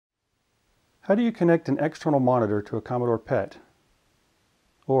How do you connect an external monitor to a Commodore PET?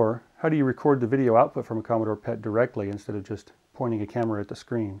 Or how do you record the video output from a Commodore PET directly instead of just pointing a camera at the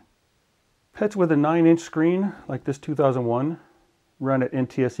screen? PETs with a 9-inch screen, like this 2001, run at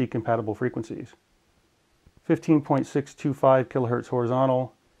NTSC compatible frequencies. 15.625 kHz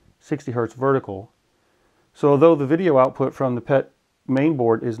horizontal, 60 Hz vertical. So although the video output from the PET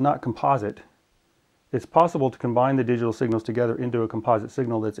mainboard is not composite, it's possible to combine the digital signals together into a composite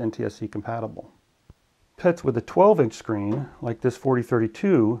signal that's NTSC compatible. PETs with a 12-inch screen, like this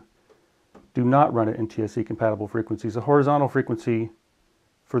 4032, do not run at NTSC compatible frequencies. The horizontal frequency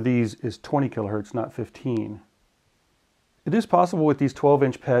for these is 20 kHz, not 15. It is possible with these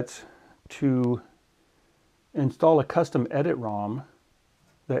 12-inch PETs to install a custom edit ROM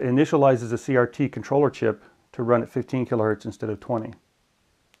that initializes a CRT controller chip to run at 15 kHz instead of 20.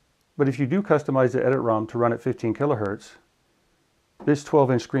 But if you do customize the edit ROM to run at 15 kHz, this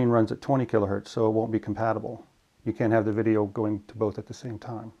 12-inch screen runs at 20 kHz, so it won't be compatible. You can't have the video going to both at the same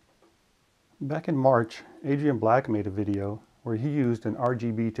time. Back in March, Adrian Black made a video where he used an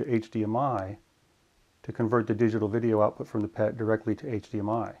RGB to HDMI to convert the digital video output from the PET directly to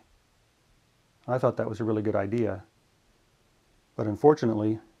HDMI. I thought that was a really good idea, but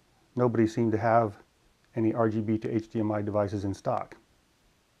unfortunately, nobody seemed to have any RGB to HDMI devices in stock.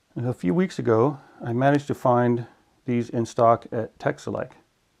 And a few weeks ago, I managed to find these in stock at Tex Elec.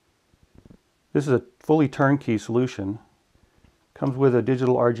 This is a fully turnkey solution. Comes with a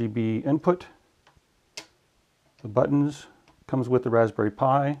digital RGB input, the buttons, comes with the Raspberry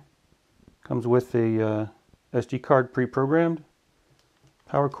Pi, comes with a SD card pre-programmed,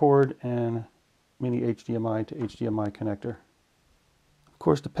 power cord, and mini HDMI to HDMI connector. Of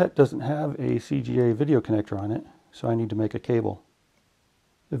course, the PET doesn't have a CGA video connector on it, so I need to make a cable.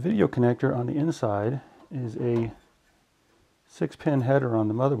 The video connector on the inside is a 6-pin header on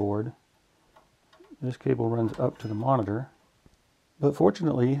the motherboard. This cable runs up to the monitor. But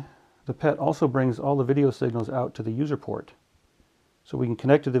fortunately, the PET also brings all the video signals out to the user port. So we can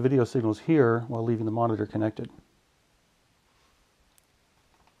connect to the video signals here while leaving the monitor connected.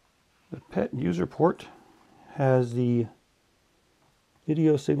 The PET user port has the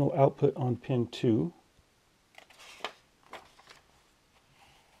video signal output on pin 2.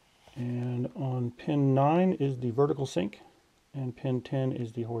 And on pin 9 is the vertical sync, and pin 10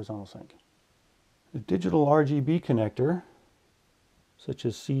 is the horizontal sync. The digital RGB connector, such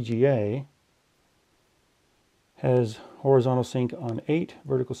as CGA, has horizontal sync on 8,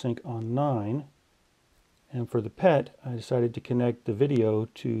 vertical sync on 9. And for the PET, I decided to connect the video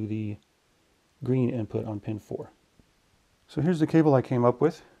to the green input on pin 4. So here's the cable I came up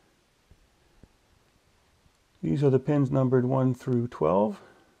with. These are the pins numbered 1 through 12.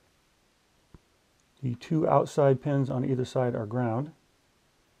 The 2 outside pins on either side are ground.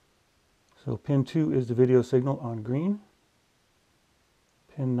 So pin 2 is the video signal on green.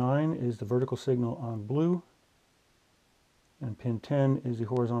 Pin 9 is the vertical signal on blue. And pin 10 is the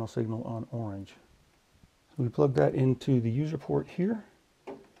horizontal signal on orange. So we plug that into the user port here.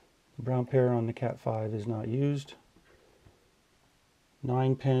 The brown pair on the Cat 5 is not used.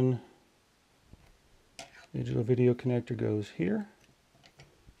 9-pin digital video connector goes here.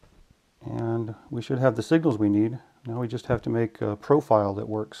 And we should have the signals we need. Now we just have to make a profile that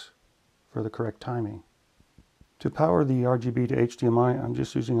works for the correct timing. To power the RGB to HDMI, I'm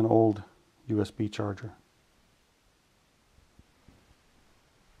just using an old USB charger.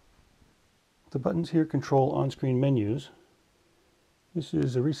 The buttons here control on-screen menus. This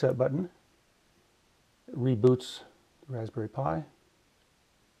is a reset button. It reboots the Raspberry Pi.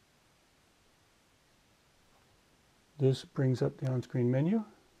 This brings up the on-screen menu.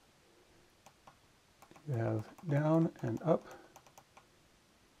 You have down and up,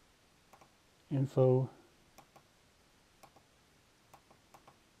 info,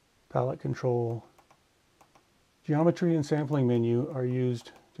 palette control. Geometry and sampling menu are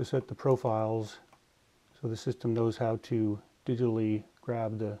used to set the profiles so the system knows how to digitally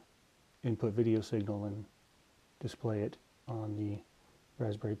grab the input video signal and display it on the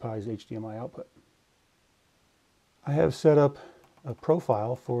Raspberry Pi's HDMI output. I have set up a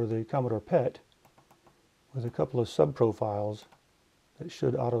profile for the Commodore PET with a couple of sub-profiles that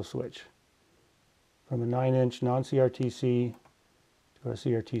should auto-switch from a 9-inch non-CRTC to a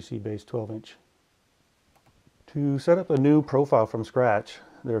CRTC-based 12-inch. To set up a new profile from scratch,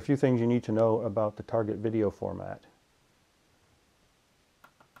 there are a few things you need to know about the target video format.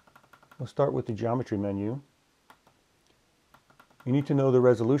 We'll start with the geometry menu. You need to know the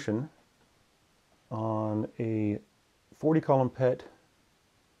resolution. On a 40-column PET,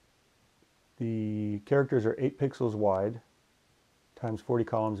 the characters are 8 pixels wide times 40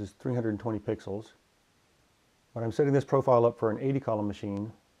 columns is 320 pixels. But I'm setting this profile up for an 80 column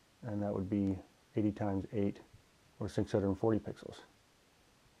machine, and that would be 80 times 8, or 640 pixels.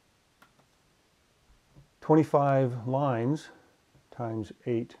 25 lines times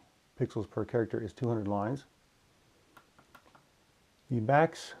 8 pixels per character is 200 lines. The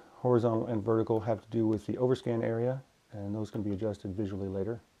backs, horizontal and vertical, have to do with the overscan area, and those can be adjusted visually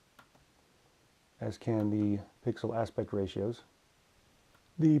later, as can the pixel aspect ratios.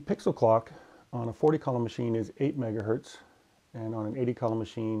 The pixel clock on a 40 column machine is 8 megahertz, and on an 80 column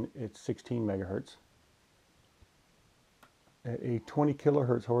machine it's 16 megahertz. At a 20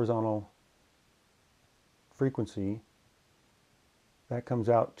 kilohertz horizontal frequency, that comes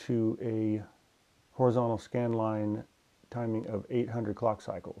out to a horizontal scan line timing of 800 clock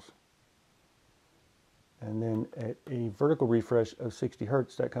cycles. And then at a vertical refresh of 60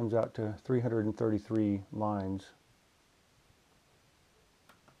 hertz, that comes out to 333 lines.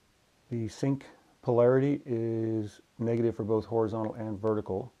 The sync polarity is negative for both horizontal and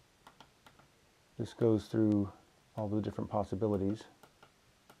vertical. This goes through all the different possibilities.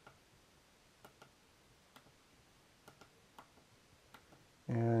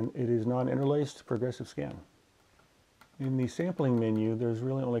 And it is non-interlaced progressive scan. In the sampling menu, there's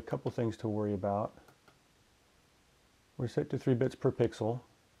really only a couple things to worry about. We're set to 3 bits per pixel.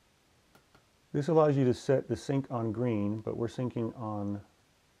 This allows you to set the sync on green, but we're syncing on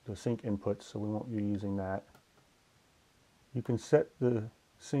the sync inputs, so we won't be using that. You can set the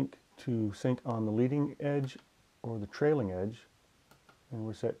sync to sync on the leading edge or the trailing edge, and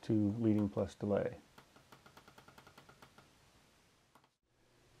we're set to leading plus delay.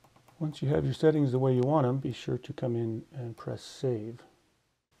 Once you have your settings the way you want them, be sure to come in and press save.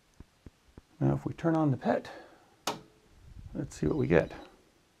 Now if we turn on the PET, let's see what we get.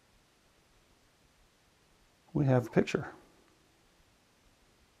 We have a picture.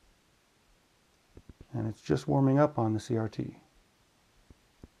 And it's just warming up on the CRT.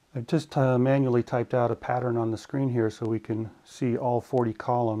 I've just manually typed out a pattern on the screen here so we can see all 40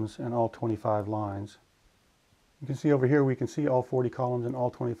 columns and all 25 lines. You can see over here we can see all 40 columns and all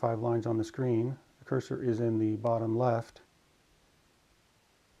 25 lines on the screen. The cursor is in the bottom left.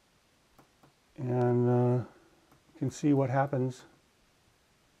 And you can see what happens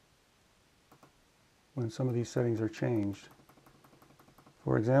when some of these settings are changed.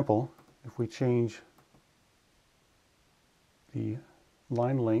 For example, if we change the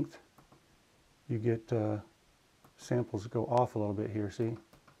line length, you get samples go off a little bit here, see?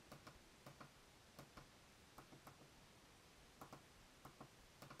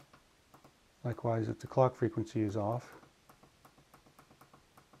 Likewise, if the clock frequency is off,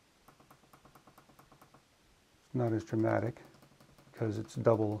 it's not as dramatic because it's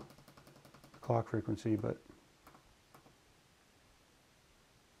double the clock frequency, but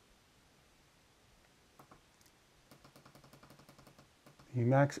the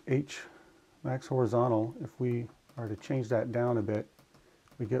max horizontal, if we are to change that down a bit,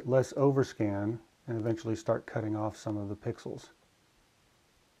 we get less overscan and eventually start cutting off some of the pixels.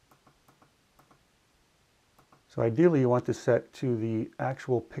 So ideally you want this set to the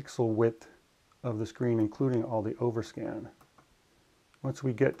actual pixel width of the screen, including all the overscan. Once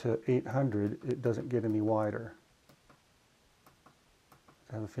we get to 800, it doesn't get any wider.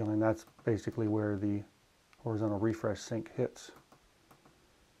 I have a feeling that's basically where the horizontal refresh sync hits.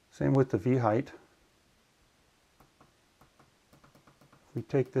 Same with the V height. If we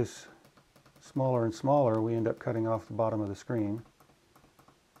take this smaller and smaller, we end up cutting off the bottom of the screen.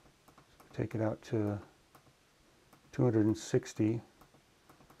 So take it out to 260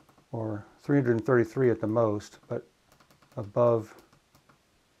 or 333 at the most, but above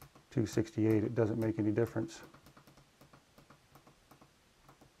 268 it doesn't make any difference.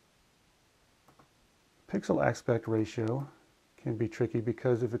 Pixel aspect ratio can be tricky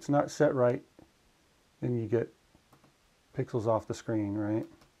because if it's not set right, then you get pixels off the screen, right?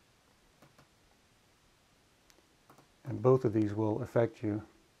 And both of these will affect you.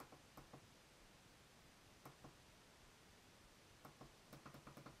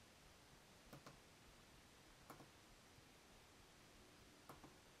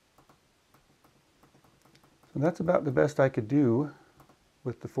 So that's about the best I could do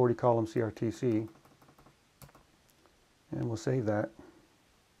with the 40 column CRTC. And we'll save that.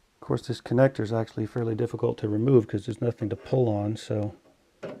 Of course, this connector is actually fairly difficult to remove because there's nothing to pull on, so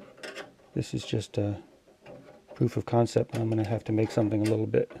this is just a proof of concept. I'm going to have to make something a little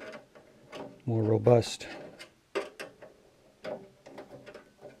bit more robust.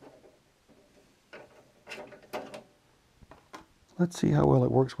 Let's see how well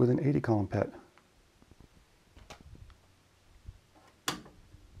it works with an 80 column PET.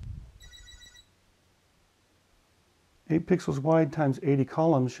 8 pixels wide times 80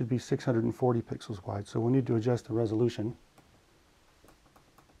 columns should be 640 pixels wide, so we'll need to adjust the resolution.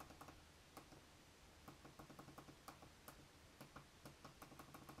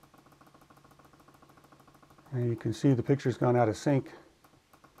 And you can see the picture's gone out of sync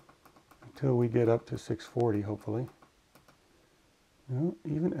until we get up to 640, hopefully. Well,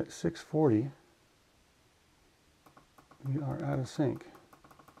 even at 640, we are out of sync.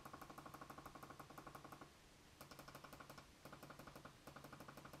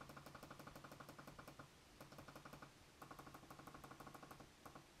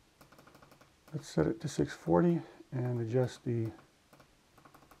 Let's set it to 640 and adjust the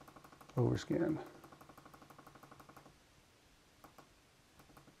overscan.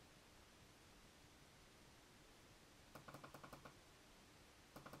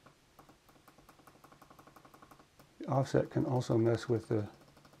 The offset can also mess with the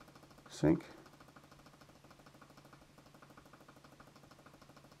sync.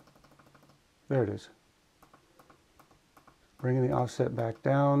 There it is. Bringing the offset back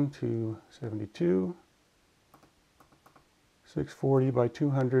down to 72, 640 by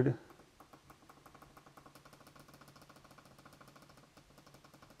 200.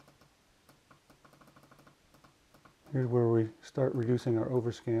 Here's where we start reducing our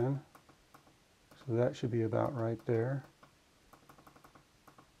overscan. So that should be about right there.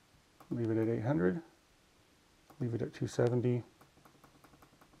 Leave it at 800, leave it at 270.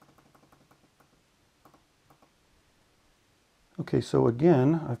 Okay, so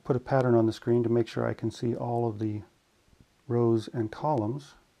again, I've put a pattern on the screen to make sure I can see all of the rows and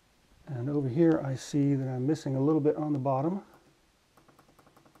columns. And over here I see that I'm missing a little bit on the bottom.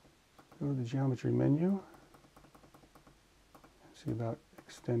 Go to the geometry menu. See about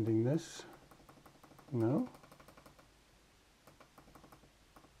extending this. No.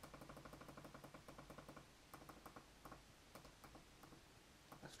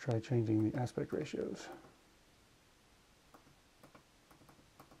 Let's try changing the aspect ratios.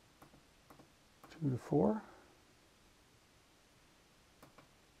 2 to 4.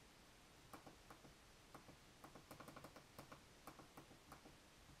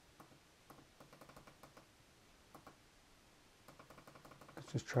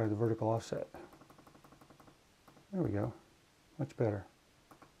 Let's just try the vertical offset. There we go. Much better.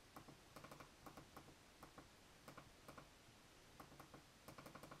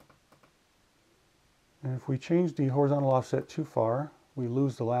 And if we change the horizontal offset too far, we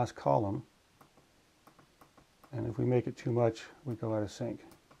lose the last column. And if we make it too much, we go out of sync.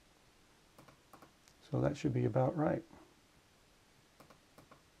 So that should be about right.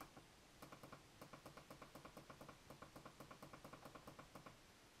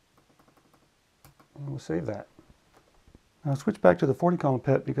 And we'll save that. Now switch back to the 40 column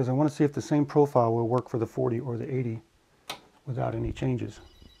PET because I want to see if the same profile will work for the 40 or the 80 without any changes.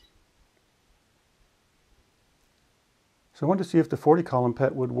 So I wanted to see if the 40 column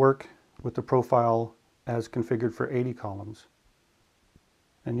PET would work with the profile as configured for 80 columns.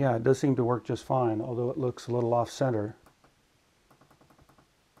 And yeah, it does seem to work just fine, although it looks a little off center.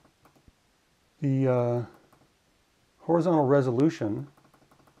 The horizontal resolution,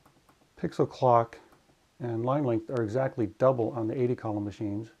 pixel clock, and line length are exactly double on the 80 column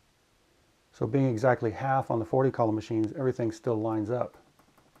machines. So being exactly half on the 40 column machines, everything still lines up.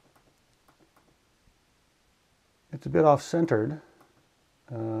 It's a bit off-centered,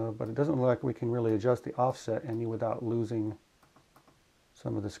 but it doesn't look like we can really adjust the offset any without losing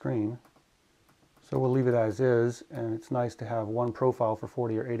some of the screen. So we'll leave it as is, and it's nice to have one profile for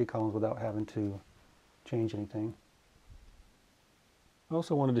 40 or 80 columns without having to change anything. I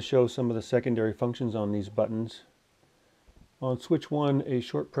also wanted to show some of the secondary functions on these buttons. On switch 1, a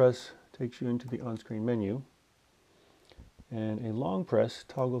short press takes you into the on-screen menu, and a long press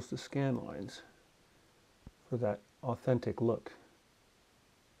toggles the scan lines for that authentic look.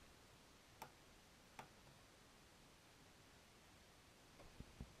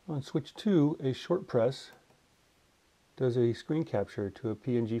 On switch 2, a short press does a screen capture to a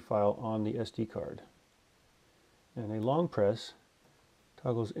PNG file on the SD card, and a long press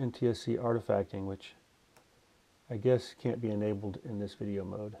toggles NTSC artifacting, which I guess can't be enabled in this video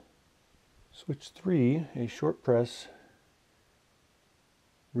mode. Switch 3, a short press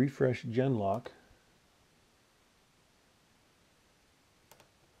refresh genlock,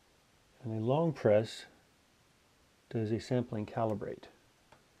 and a long press does a sampling calibrate.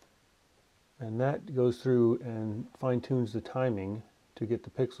 And that goes through and fine-tunes the timing to get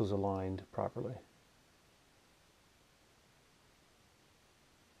the pixels aligned properly.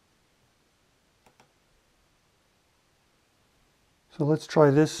 So let's try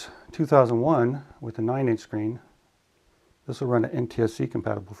this 2001 with a 9-inch screen. This will run at NTSC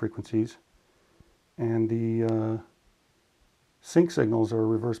compatible frequencies, and the sync signals are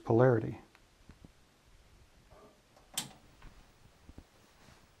reverse polarity.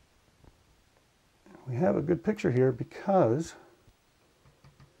 We have a good picture here because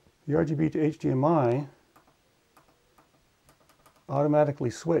the RGB to HDMI automatically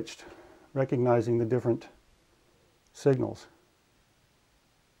switched, recognizing the different signals.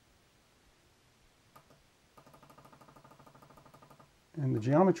 In the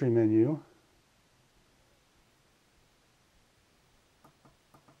geometry menu,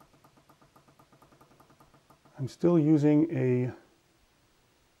 I'm still using a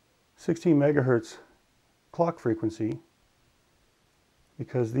 16 megahertz clock frequency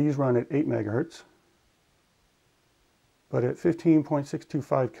because these run at 8 megahertz. But at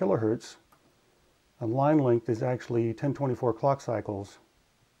 15.625 kilohertz, a line length is actually 1024 clock cycles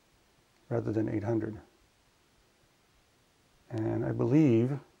rather than 800. And I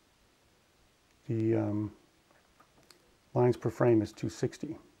believe the lines per frame is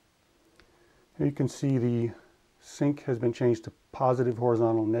 260. Here you can see the sync has been changed to positive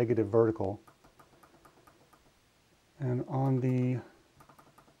horizontal, negative vertical. And on the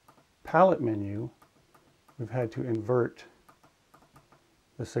palette menu, we've had to invert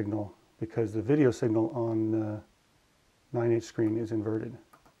the signal because the video signal on the 9-inch screen is inverted.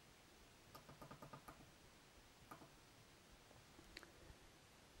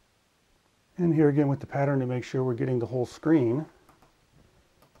 And here again with the pattern to make sure we're getting the whole screen.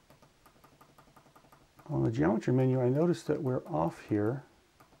 On the geometry menu, I noticed that we're off here.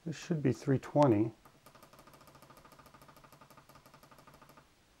 This should be 320.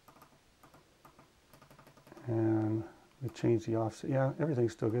 And we change the offset. Yeah,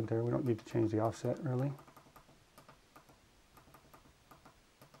 everything's still good there. We don't need to change the offset really.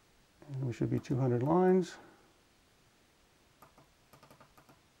 And we should be 200 lines.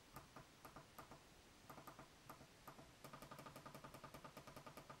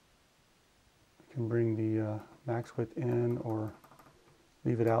 We can bring the max width in or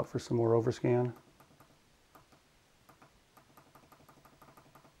leave it out for some more overscan.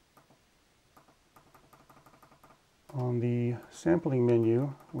 On the sampling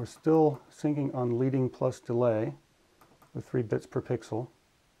menu, we're still syncing on leading plus delay with 3 bits per pixel.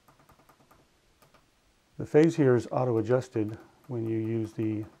 The phase here is auto-adjusted when you use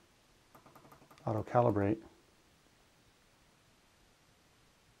the auto-calibrate.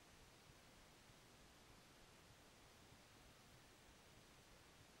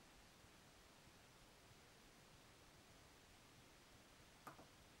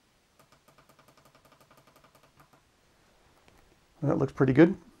 That looks pretty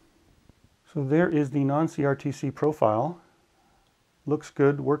good. So there is the non-CRTC profile. Looks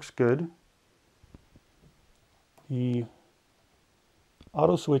good, works good. The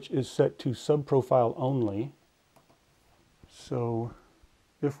auto switch is set to sub-profile only. So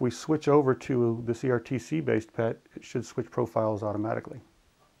if we switch over to the CRTC based PET, it should switch profiles automatically.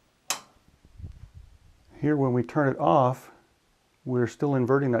 Here when we turn it off, we're still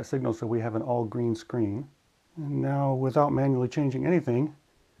inverting that signal so we have an all green screen. And now, without manually changing anything,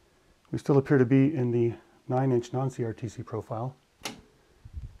 we still appear to be in the 9-inch non-CRTC profile.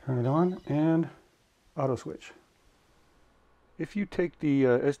 Turn it on and auto switch. If you take the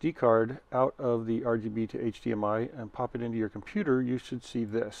SD card out of the RGB to HDMI and pop it into your computer, you should see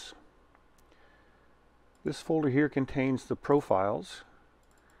this. This folder here contains the profiles,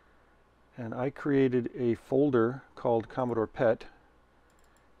 and I created a folder called Commodore PET,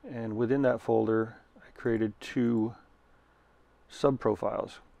 and within that folder created 2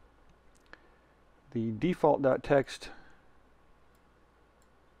 sub-profiles. The default.txt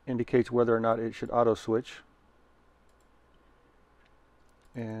indicates whether or not it should auto-switch,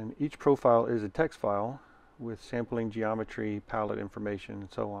 and each profile is a text file with sampling, geometry, palette information,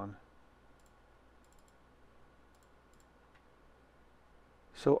 and so on.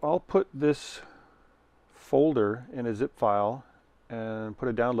 So I'll put this folder in a zip file and put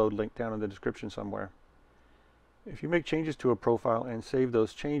a download link down in the description somewhere. If you make changes to a profile and save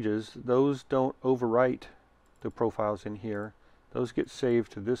those changes, those don't overwrite the profiles in here. Those get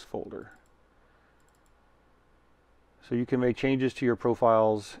saved to this folder. So you can make changes to your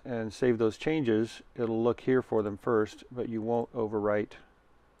profiles and save those changes. It'll look here for them first, but you won't overwrite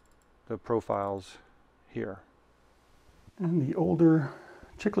the profiles here. And the older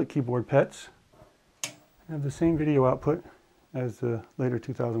chicklet keyboard PETs have the same video output as the later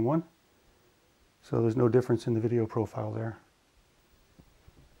 2001. So there's no difference in the video profile there,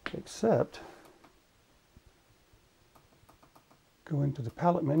 except go into the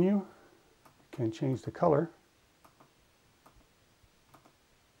palette menu, you can change the color.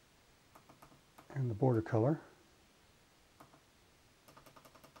 and the border color.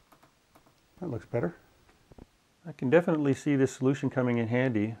 That looks better. I can definitely see this solution coming in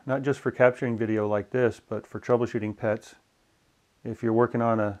handy, not just for capturing video like this, but for troubleshooting PETs. If you're working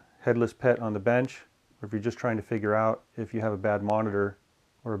on a headless PET on the bench, or if you're just trying to figure out if you have a bad monitor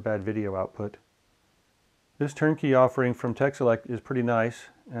or a bad video output. This turnkey offering from Tex Elec is pretty nice,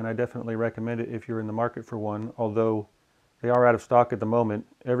 and I definitely recommend it if you're in the market for one, although they are out of stock at the moment.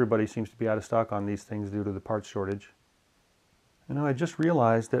 Everybody seems to be out of stock on these things due to the parts shortage. You know, I just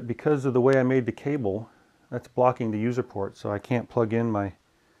realized that because of the way I made the cable, that's blocking the user port, so I can't plug in my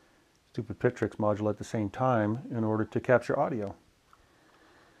stupid Pitrix module at the same time in order to capture audio.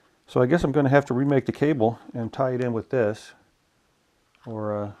 So I guess I'm going to have to remake the cable and tie it in with this,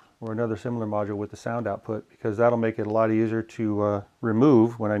 or another similar module with the sound output, because that'll make it a lot easier to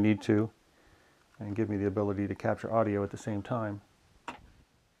remove when I need to, and give me the ability to capture audio at the same time.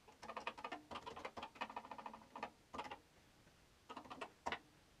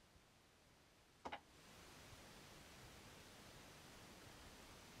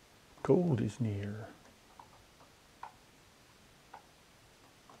 Gold is near.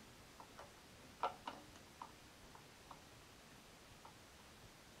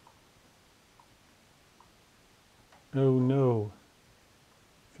 Oh no.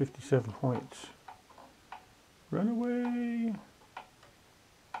 57 points. Run away.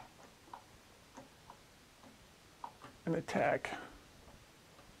 An attack.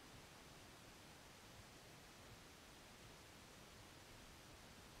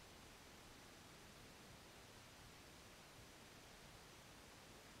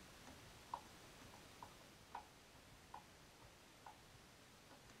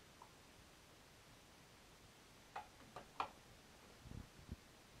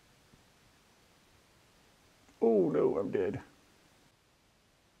 Oh no, I'm dead.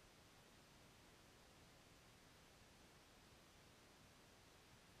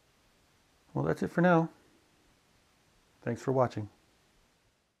 Well, that's it for now. Thanks for watching.